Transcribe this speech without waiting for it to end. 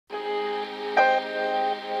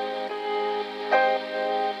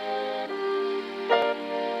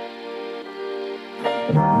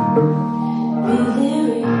Hi,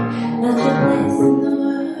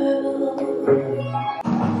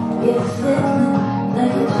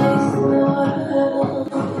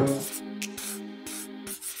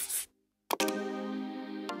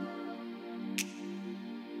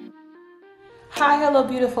 hello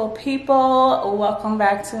beautiful people, welcome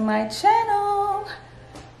back to my channel.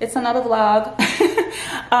 It's another vlog.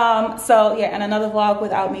 And another vlog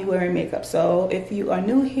without me wearing makeup. So if you are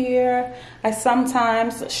new here, I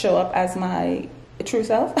sometimes show up as my true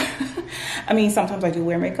self. I mean, sometimes I do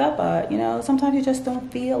wear makeup, but you know, sometimes you just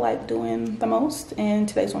don't feel like doing the most, and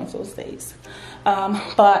today's one of those days.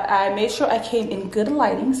 But I made sure I came in good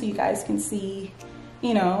lighting so you guys can see,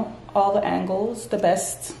 you know, all the angles, the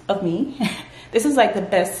best of me. This is like the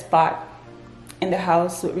best spot in the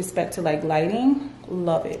house with respect to like lighting.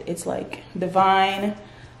 Love it. It's like divine.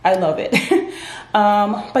 I love it.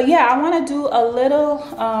 But yeah, I want to do a little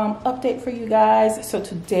update for you guys. So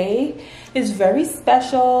today is very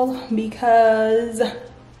special because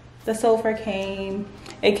the sofa came.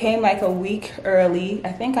 It came like a week early.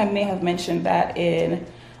 I think I may have mentioned that in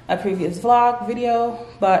a previous vlog video,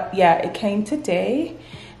 but yeah, it came today,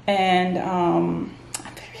 and I'm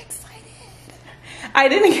very excited. I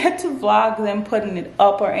didn't get to vlog them putting it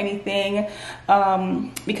up or anything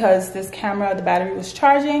because this camera, the battery was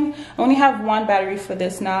charging. I only have one battery for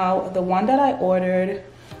this now. The one that I ordered,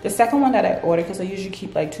 the second one that I ordered, because I usually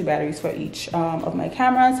keep like 2 batteries for each of my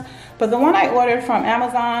cameras, but the one I ordered from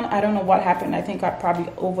Amazon, I don't know what happened. I think I probably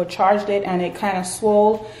overcharged it and it kind of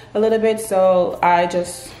swole a little bit, so I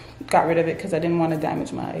just got rid of it because I didn't want to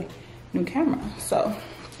damage my new camera. So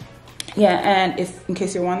yeah, and if in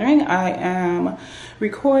case you're wondering, I am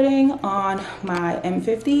recording on my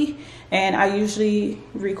M50, and I usually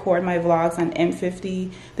record my vlogs on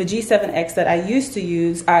M50. The G7X that I used to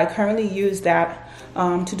use, I currently use that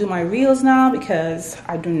to do my reels now because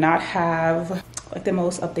I do not have like the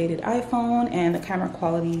most updated iPhone, and the camera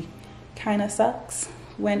quality kind of sucks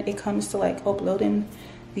when it comes to like uploading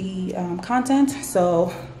the content.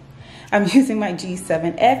 So I'm using my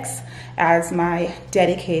G7X as my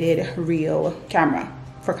dedicated reel camera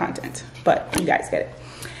for content, but you guys get it.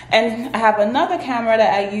 And I have another camera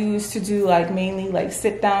that I use to do like mainly like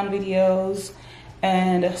sit down videos,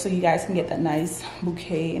 and so you guys can get that nice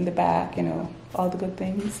bouquet in the back, you know, all the good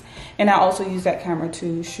things. And I also use that camera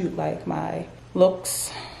to shoot like my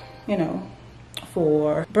looks, you know,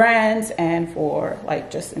 for brands and for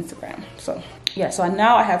like just Instagram. So yeah, so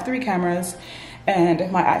now I have 3 cameras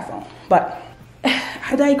and my iPhone. But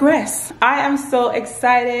I digress. I am so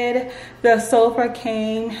excited. The sofa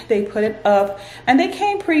came, they put it up, and they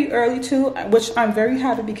came pretty early too, which I'm very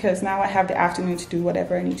happy because now I have the afternoon to do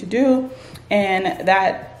whatever I need to do, and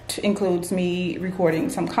that includes me recording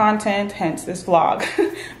some content, hence this vlog,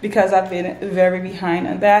 because I've been very behind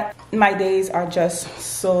on that. My days are just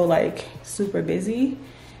so like super busy,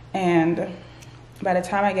 and by the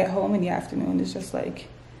time I get home in the afternoon, it's just like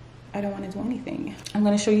I don't want to do anything. I'm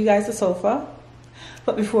going to show you guys the sofa,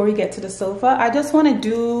 but before we get to the sofa, I just want to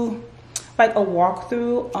do like a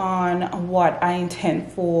walkthrough on what I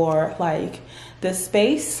intend for like this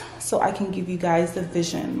space, so I can give you guys the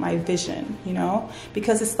vision, my vision, you know,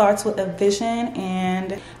 because it starts with a vision,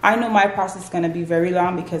 and I know my process is going to be very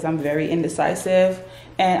long because I'm very indecisive,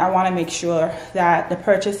 and I want to make sure that the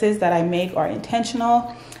purchases that I make are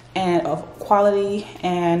intentional and of quality,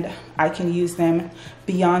 and I can use them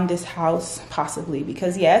beyond this house possibly,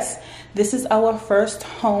 because yes, this is our first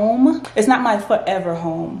home. It's not my forever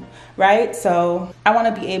home, right? So I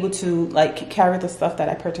want to be able to like carry the stuff that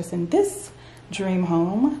I purchased in this dream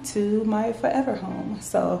home to my forever home.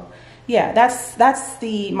 So yeah, that's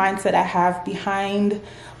the mindset I have behind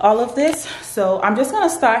all of this. So I'm just gonna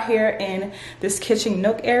start here in this kitchen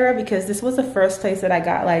nook area because this was the first place that I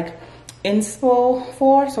got like inspo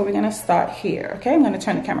for. So we're gonna start here. Okay, I'm gonna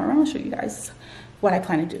turn the camera around and show you guys what I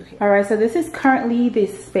plan to do here. All right, so this is currently the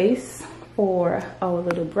space for our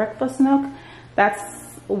little breakfast nook. That's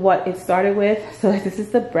what it started with. So this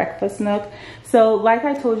is the breakfast nook. So like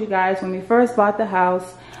I told you guys, when we first bought the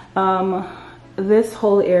house, this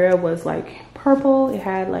whole area was like purple. It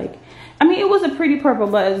had like, I mean, it was a pretty purple,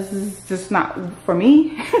 but it's just not for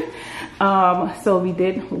me. So we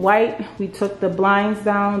did white. We took the blinds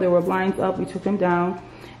down. There were blinds up. We took them down,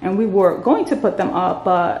 and we were going to put them up,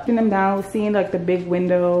 but putting them down, seeing like the big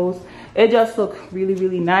windows, it just looked really,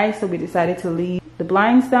 really nice. So we decided to leave the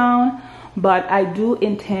blinds down, but I do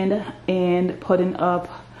intend in putting up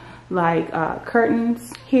like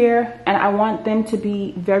curtains here, and I want them to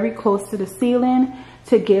be very close to the ceiling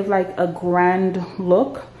to give like a grand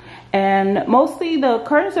look. And mostly the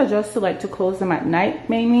curtains are just to like to close them at night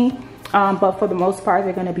mainly. but for the most part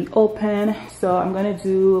they're going to be open. So I'm going to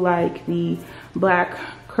do like the black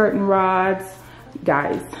curtain rods,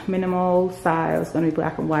 guys, minimal style. It's going to be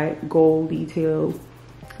black and white, gold detail,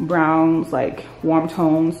 browns, like warm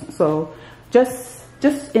tones. So just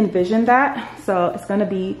envision that. So it's going to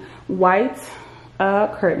be white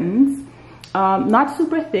curtains, not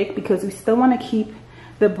super thick because we still want to keep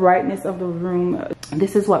the brightness of the room.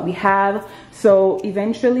 This is what we have. So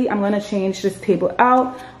eventually I'm going to change this table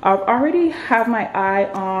out. I already have my eye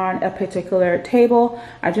on a particular table.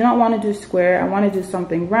 I do not want to do square. I want to do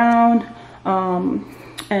something round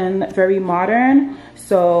and very modern.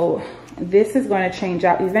 So this is going to change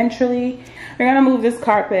out eventually. We're going to move this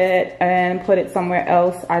carpet and put it somewhere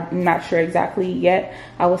else. I'm not sure exactly yet.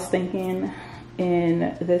 I was thinking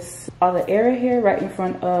in this other area here right in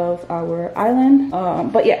front of our island,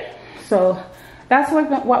 but yeah, so that's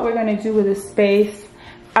what we're going to do with this space.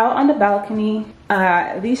 Out on the balcony,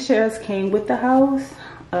 these chairs came with the house.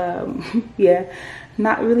 Yeah,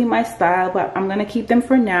 not really my style, but I'm going to keep them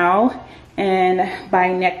for now, and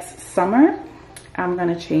by next summer I'm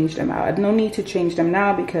going to change them out. No need to change them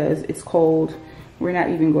now because it's cold. We're not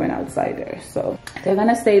even going outside there, so they're going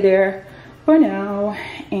to stay there for now.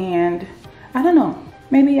 And I don't know,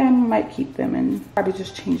 maybe I might keep them and probably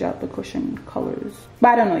just change out the cushion colors, but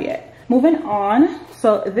I don't know yet. Moving on,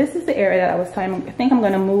 so this is the area that I was telling you. I think I'm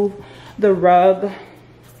gonna move the rug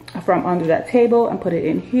from under that table and put it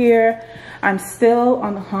in here. I'm still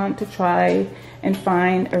on the hunt to try and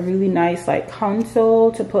find a really nice like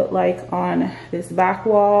console to put like on this back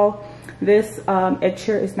wall. This edge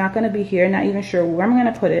chair is not gonna be here, not even sure where I'm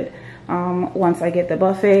gonna put it once I get the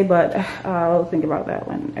buffet, but I'll think about that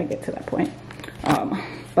when I get to that point.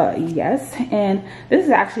 But yes, and this is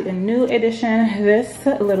actually a new addition. This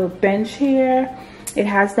little bench here, it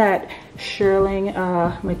has that shearling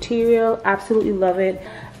material. Absolutely love it.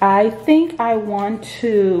 I think I want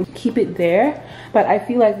to keep it there, but I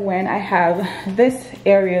feel like when I have this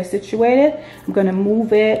area situated, I'm gonna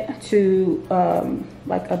move it to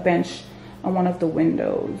like a bench on one of the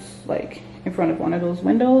windows, like in front of one of those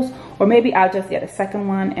windows, or maybe I'll just get a second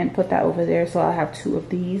one and put that over there, so I'll have two of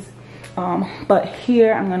these. But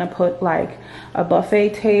here I'm gonna put like a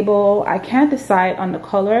buffet table. I can't decide on the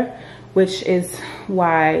color, which is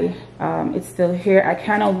why it's still here. I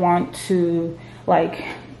kind of want to like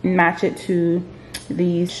match it to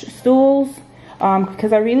these stools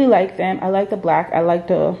because I really like them. I like the black, I like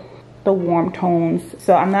the warm tones,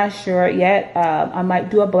 so I'm not sure yet. I might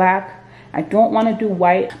do a black. I don't want to do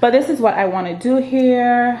white, but this is what I want to do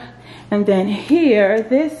here. And then here,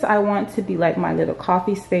 this I want to be like my little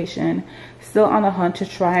coffee station. Still on the hunt to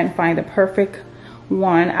try and find the perfect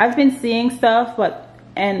one. I've been seeing stuff,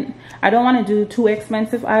 and I don't want to do too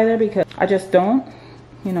expensive either because I just don't,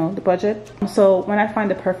 you know, the budget. So when I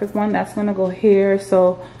find the perfect one, that's gonna go here.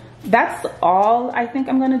 So that's all I think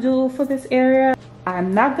I'm gonna do for this area.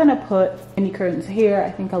 I'm not gonna put any curtains here.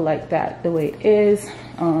 I think I like that the way it is.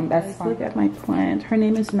 That's fine. Look at my plant. Her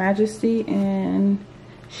name is Majesty, and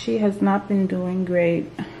she has not been doing great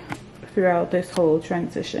throughout this whole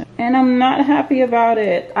transition, and I'm not happy about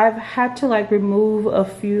it. I've had to like remove a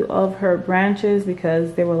few of her branches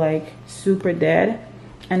because they were like super dead,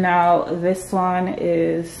 and now this one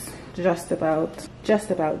is just about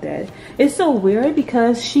dead. It's so weird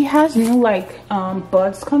because she has new like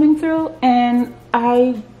buds coming through, and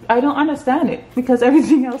I don't understand it because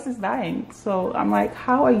everything else is dying. So I'm like,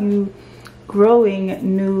 how are you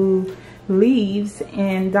growing new leaves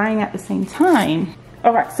and dying at the same time?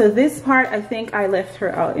 All right, so this part, I think I left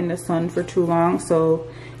her out in the sun for too long, so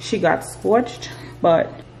she got scorched,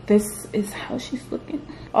 but this is how she's looking.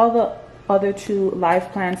 All the other two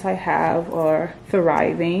live plants I have are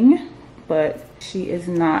thriving, but she is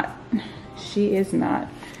not.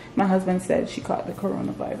 My husband said she caught the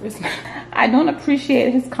coronavirus. I don't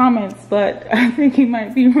appreciate his comments, but I think he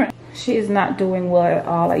might be right. She is not doing well at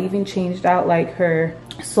all. I even changed out like her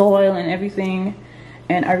soil and everything,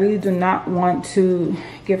 and I really do not want to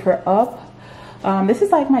give her up. This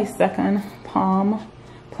is like my second palm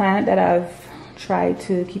plant that I've tried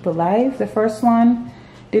to keep alive. The first one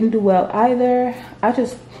didn't do well either. I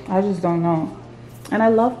just don't know. And I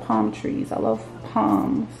love palm trees. I love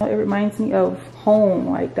palms. It reminds me of home,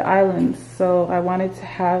 like the islands. So I wanted to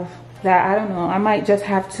have that. I don't know. I might just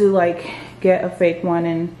have to like get a fake one.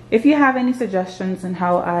 And if you have any suggestions on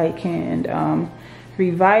how I can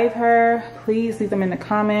revive her, please leave them in the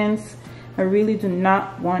comments. I really do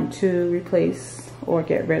not want to replace or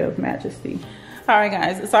get rid of Majesty. All right,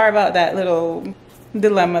 guys, sorry about that little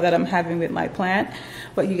dilemma that I'm having with my plant,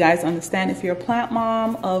 but you guys understand. If you're a plant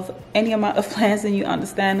mom of any amount of plants, then you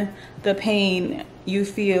understand the pain you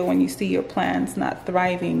feel when you see your plants not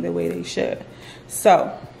thriving the way they should.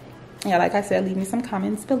 So yeah, like I said, leave me some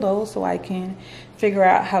comments below so I can figure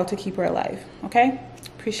out how to keep her alive. Okay,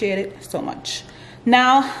 appreciate it so much.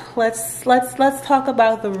 Now let's talk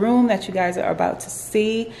about the room that you guys are about to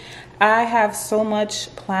see. I have so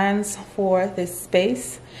much plans for this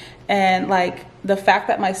space, and like the fact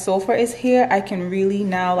that my sofa is here, I can really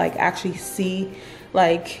now like actually see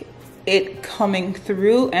like it coming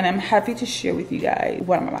through, and I'm happy to share with you guys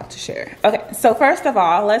what I'm about to share. Okay, so first of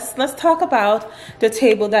all, let's talk about the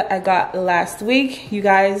table that I got last week. You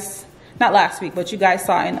guys, not last week, but you guys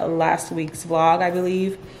saw in last week's vlog, I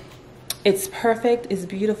believe. It's perfect, it's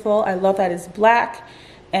beautiful. I love that it's black,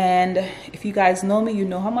 and if you guys know me, you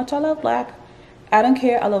know how much I love black. I don't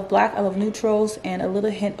care, I love black, I love neutrals, and a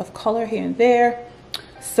little hint of color here and there.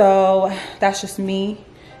 So that's just me.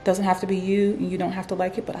 Doesn't have to be you, and you don't have to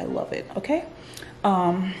like it, but I love it. Okay,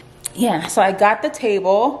 yeah, so I got the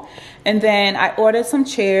table, and then I ordered some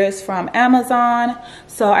chairs from Amazon.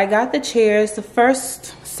 So I got the chairs. The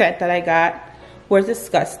first set that I got were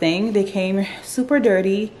disgusting. They came super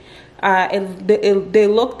dirty. They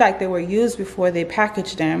looked like they were used before they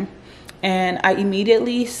packaged them, and I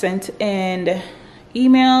immediately sent an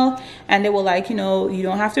email, and they were like, you know, you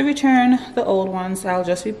don't have to return the old ones, I'll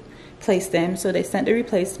just replace them. So they sent the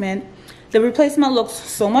replacement. The replacement looks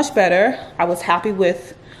so much better. I was happy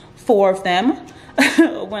with 4 of them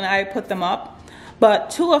when I put them up, but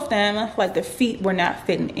 2 of them, like the feet were not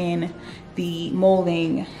fitting in the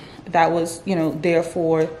molding that was, you know, there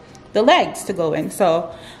for the legs to go in.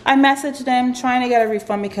 So I messaged them trying to get a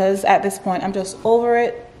refund, because at this point I'm just over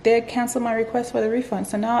it. They canceled my request for the refund.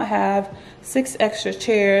 So now I have 6 extra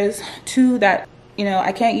chairs, 2 that, you know,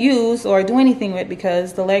 I can't use or do anything with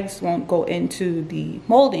because the legs won't go into the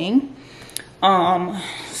molding.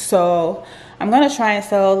 So I'm gonna try and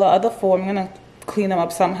sell the other 4. I'm gonna clean them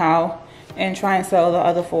up somehow and try and sell the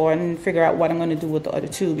other 4 and figure out what I'm gonna do with the other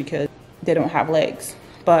 2 because they don't have legs.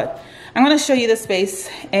 But I'm gonna show you the space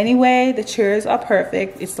anyway. The chairs are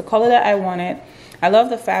perfect. It's the color that I wanted. I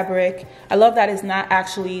love the fabric. I love that it's not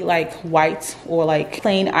actually like white or like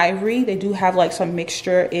plain ivory. They do have like some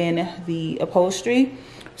mixture in the upholstery.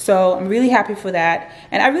 So I'm really happy for that.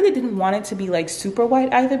 And I really didn't want it to be like super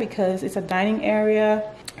white either, because it's a dining area.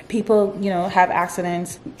 People, you know, have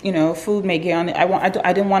accidents, you know, food may get on it.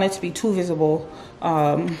 I didn't want it to be too visible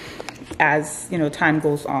as, you know, time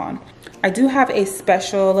goes on. I do have a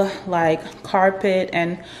special like carpet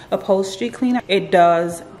and upholstery cleaner. It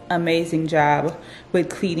does amazing job with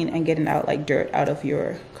cleaning and getting out like dirt out of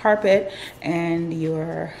your carpet and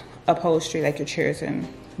your upholstery, like your chairs and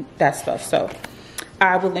that stuff. So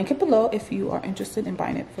I will link it below if you are interested in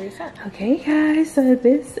buying it for yourself. Okay guys, so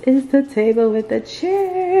this is the table with the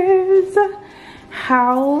chairs.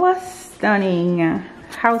 How stunning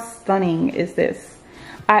is this?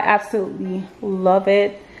 I absolutely love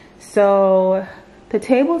it. So the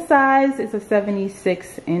table size is a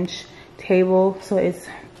 76-inch table, so it's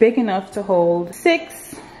big enough to hold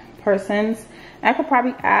 6 persons. I could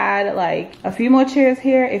probably add like a few more chairs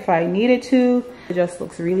here if I needed to. It just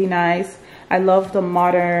looks really nice. I love the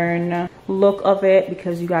modern look of it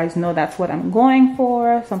because you guys know that's what I'm going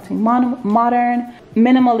for. Something modern,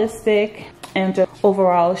 minimalistic, and just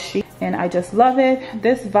overall chic. And I just love it.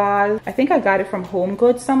 This vase, I think I got it from Home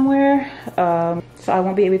Goods somewhere. So I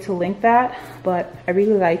won't be able to link that, but I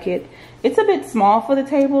really like it. It's a bit small for the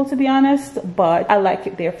table, to be honest, but I like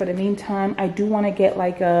it there for the meantime. I do want to get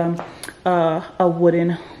like a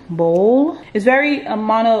wooden bowl. It's very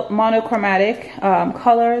monochromatic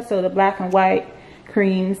color, so the black and white,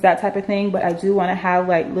 creams, that type of thing, but I do want to have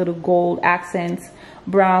like little gold accents,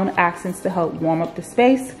 brown accents to help warm up the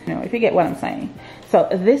space, you know, if you get what I'm saying. So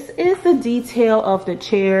this is the detail of the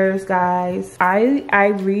chairs, guys.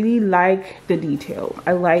 I really like the detail.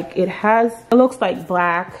 I like it looks like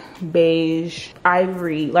black, beige,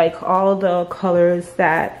 ivory, like all the colors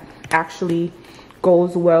that actually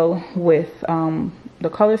goes well with the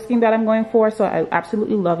color scheme that I'm going for. So I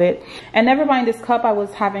absolutely love it. And never mind this cup, I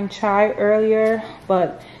was having chai earlier,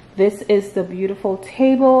 but this is the beautiful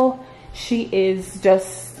table. She is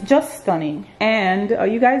just stunning. And are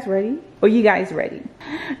you guys ready? Are you guys ready?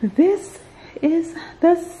 This is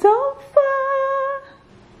the sofa.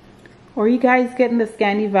 Are you guys getting the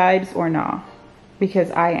Scandi vibes or not?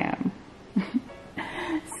 Because I am.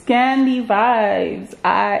 Scandi vibes.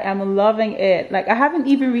 I am loving it. Like, I haven't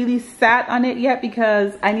even really sat on it yet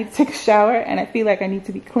because I need to take a shower and I feel like I need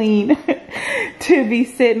to be clean to be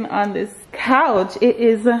sitting on this couch. It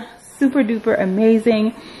is super duper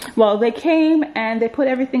amazing. Well, they came and they put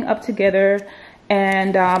everything up together,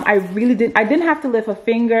 and I didn't have to lift a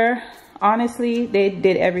finger Honestly, they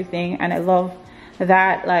did everything, and I love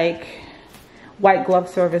that, like, white glove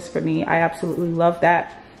service for me. I absolutely love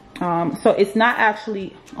that. So it's not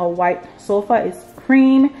actually a white sofa, it's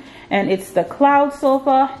cream, and it's the cloud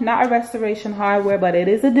sofa, not a Restoration Hardware, but it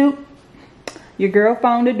is a dupe. Your girl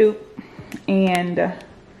found a dupe, and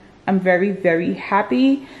I'm very, very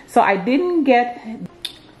happy. So I didn't get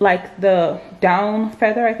like the down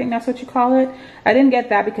feather, I think that's what you call it. I didn't get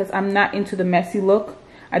that because I'm not into the messy look.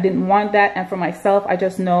 I didn't want that, and for myself, I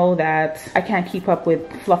just know that I can't keep up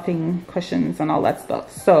with fluffing cushions and all that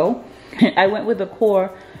stuff. So I went with the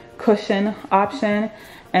core cushion option,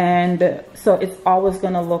 and so it's always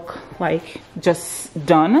gonna look like just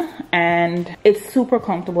done, and it's super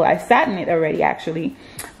comfortable. I sat in it already actually,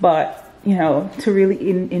 but you know, to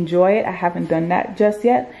really enjoy it, I haven't done that just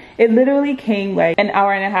yet. It literally came like an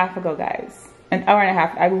hour and a half ago, guys. An hour and a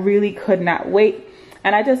half. I really could not wait.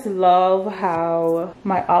 And I just love how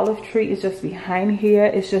my olive tree is just behind here.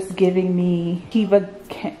 It's just giving me Kiva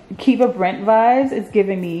Brent vibes. It's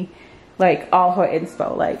giving me like all her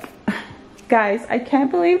inspo. Like, guys, I can't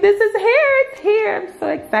believe this is here. It's here. I'm so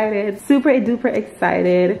excited. Super duper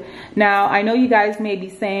excited. Now, I know you guys may be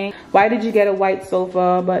saying, why did you get a white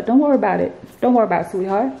sofa? But don't worry about it. Don't worry about it,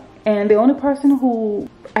 sweetheart. And the only person who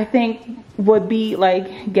I think would be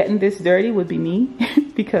like getting this dirty would be me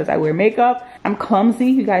because I wear makeup. I'm clumsy.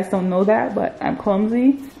 You guys don't know that, but I'm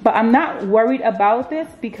clumsy. But I'm not worried about this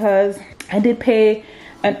because I did pay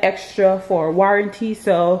an extra for warranty.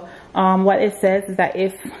 So what it says is that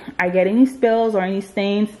if I get any spills or any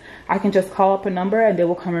stains, I can just call up a number and they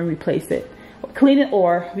will come and replace it, clean it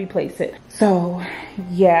or replace it. So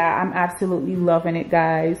yeah, I'm absolutely loving it,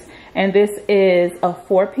 guys. And this is a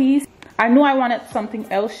 4-piece. I knew I wanted something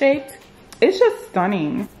L-shaped. It's just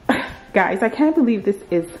stunning. Guys, I can't believe this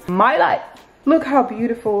is my life. Look how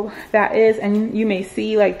beautiful that is. And you may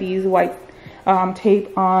see like these white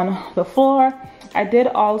tape on the floor. I did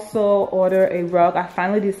also order a rug. I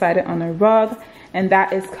finally decided on a rug, and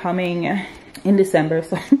that is coming in December.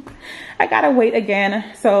 So I gotta wait again.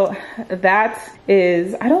 So that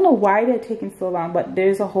is, I don't know why they're taking so long, but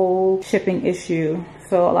there's a whole shipping issue.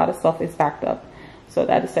 So a lot of stuff is backed up. So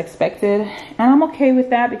that is expected. And I'm okay with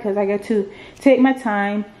that because I get to take my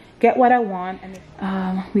time, get what I want.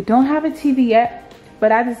 We don't have a TV yet, but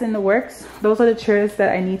that is in the works. Those are the chairs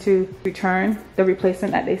that I need to return, the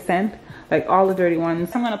replacement that they sent. Like all the dirty ones.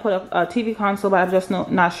 I'm gonna put a TV console, but I'm just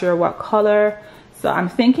not sure what color. So I'm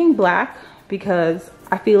thinking black because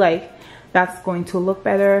I feel like that's going to look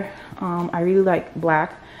better. I really like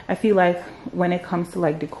black. I feel like when it comes to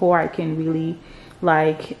like decor, I can really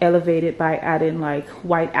like elevate it by adding like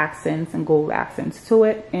white accents and gold accents to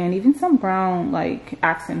it, and even some brown like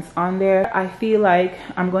accents on there. I feel like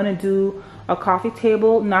I'm gonna do a coffee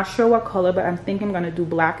table. Not sure what color, but I'm thinking I'm gonna do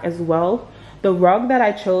black as well. The rug that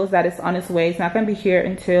I chose that is on its way, it's not going to be here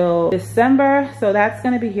until December. So that's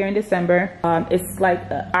going to be here in December. It's like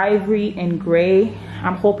ivory and gray.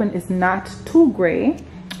 I'm hoping it's not too gray.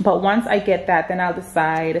 But once I get that, then I'll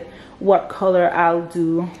decide what color I'll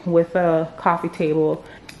do with a coffee table.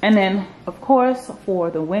 And then, of course,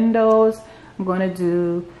 for the windows, I'm going to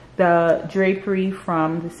do the drapery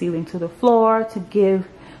from the ceiling to the floor to give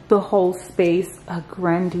the whole space a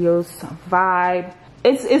grandiose vibe.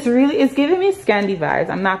 It's giving me Scandi vibes.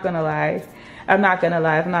 I'm not gonna lie. I'm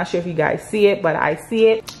not sure if you guys see it, but I see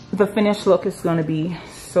it. The finished look is gonna be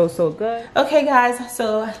so good. Okay guys,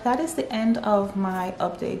 so that is the end of my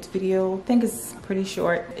update video. I think it's pretty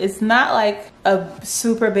short. It's not like a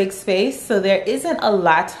super big space, so there isn't a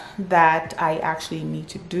lot that I actually need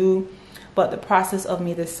to do, but the process of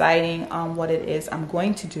me deciding on what it is I'm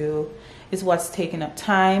going to do is what's taking up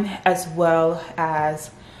time, as well as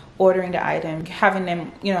ordering the item, having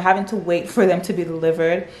them, you know, having to wait for them to be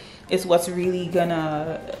delivered is what's really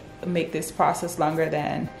gonna make this process longer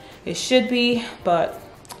than it should be, but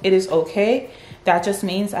it is okay. That just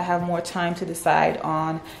means I have more time to decide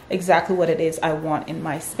on exactly what it is I want in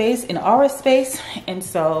my space, in our space. And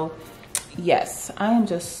so yes, I am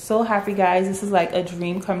just so happy, guys. This is like a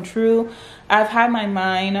dream come true. I've had my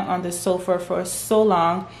mind on this sofa for so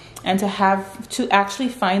long, and to actually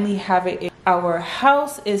finally have it in our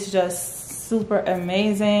house is just super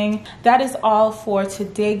amazing. That is all for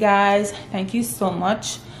today, guys. Thank you so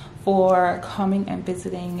much for coming and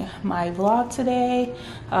visiting my vlog today.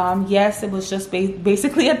 Yes, it was just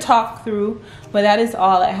basically a talk through, but that is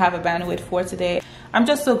all I have a bandwidth for today. I'm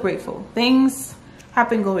just so grateful. Things have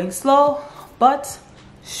been going slow, but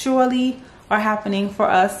surely are happening for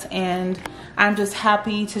us, and I'm just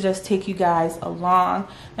happy to just take you guys along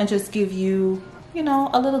and just give you you know,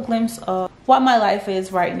 a little glimpse of what my life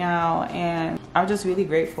is right now. And I'm just really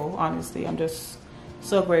grateful, honestly. I'm just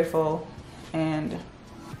so grateful, and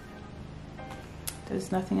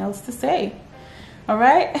there's nothing else to say. All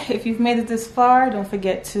right, if you've made it this far, don't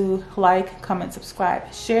forget to like, comment,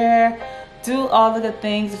 subscribe, share, do all the good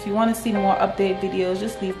things. If you want to see more update videos,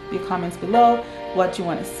 just leave your comments below what you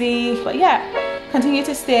want to see. But yeah, continue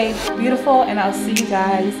to stay beautiful, and I'll see you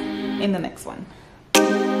guys in the next one.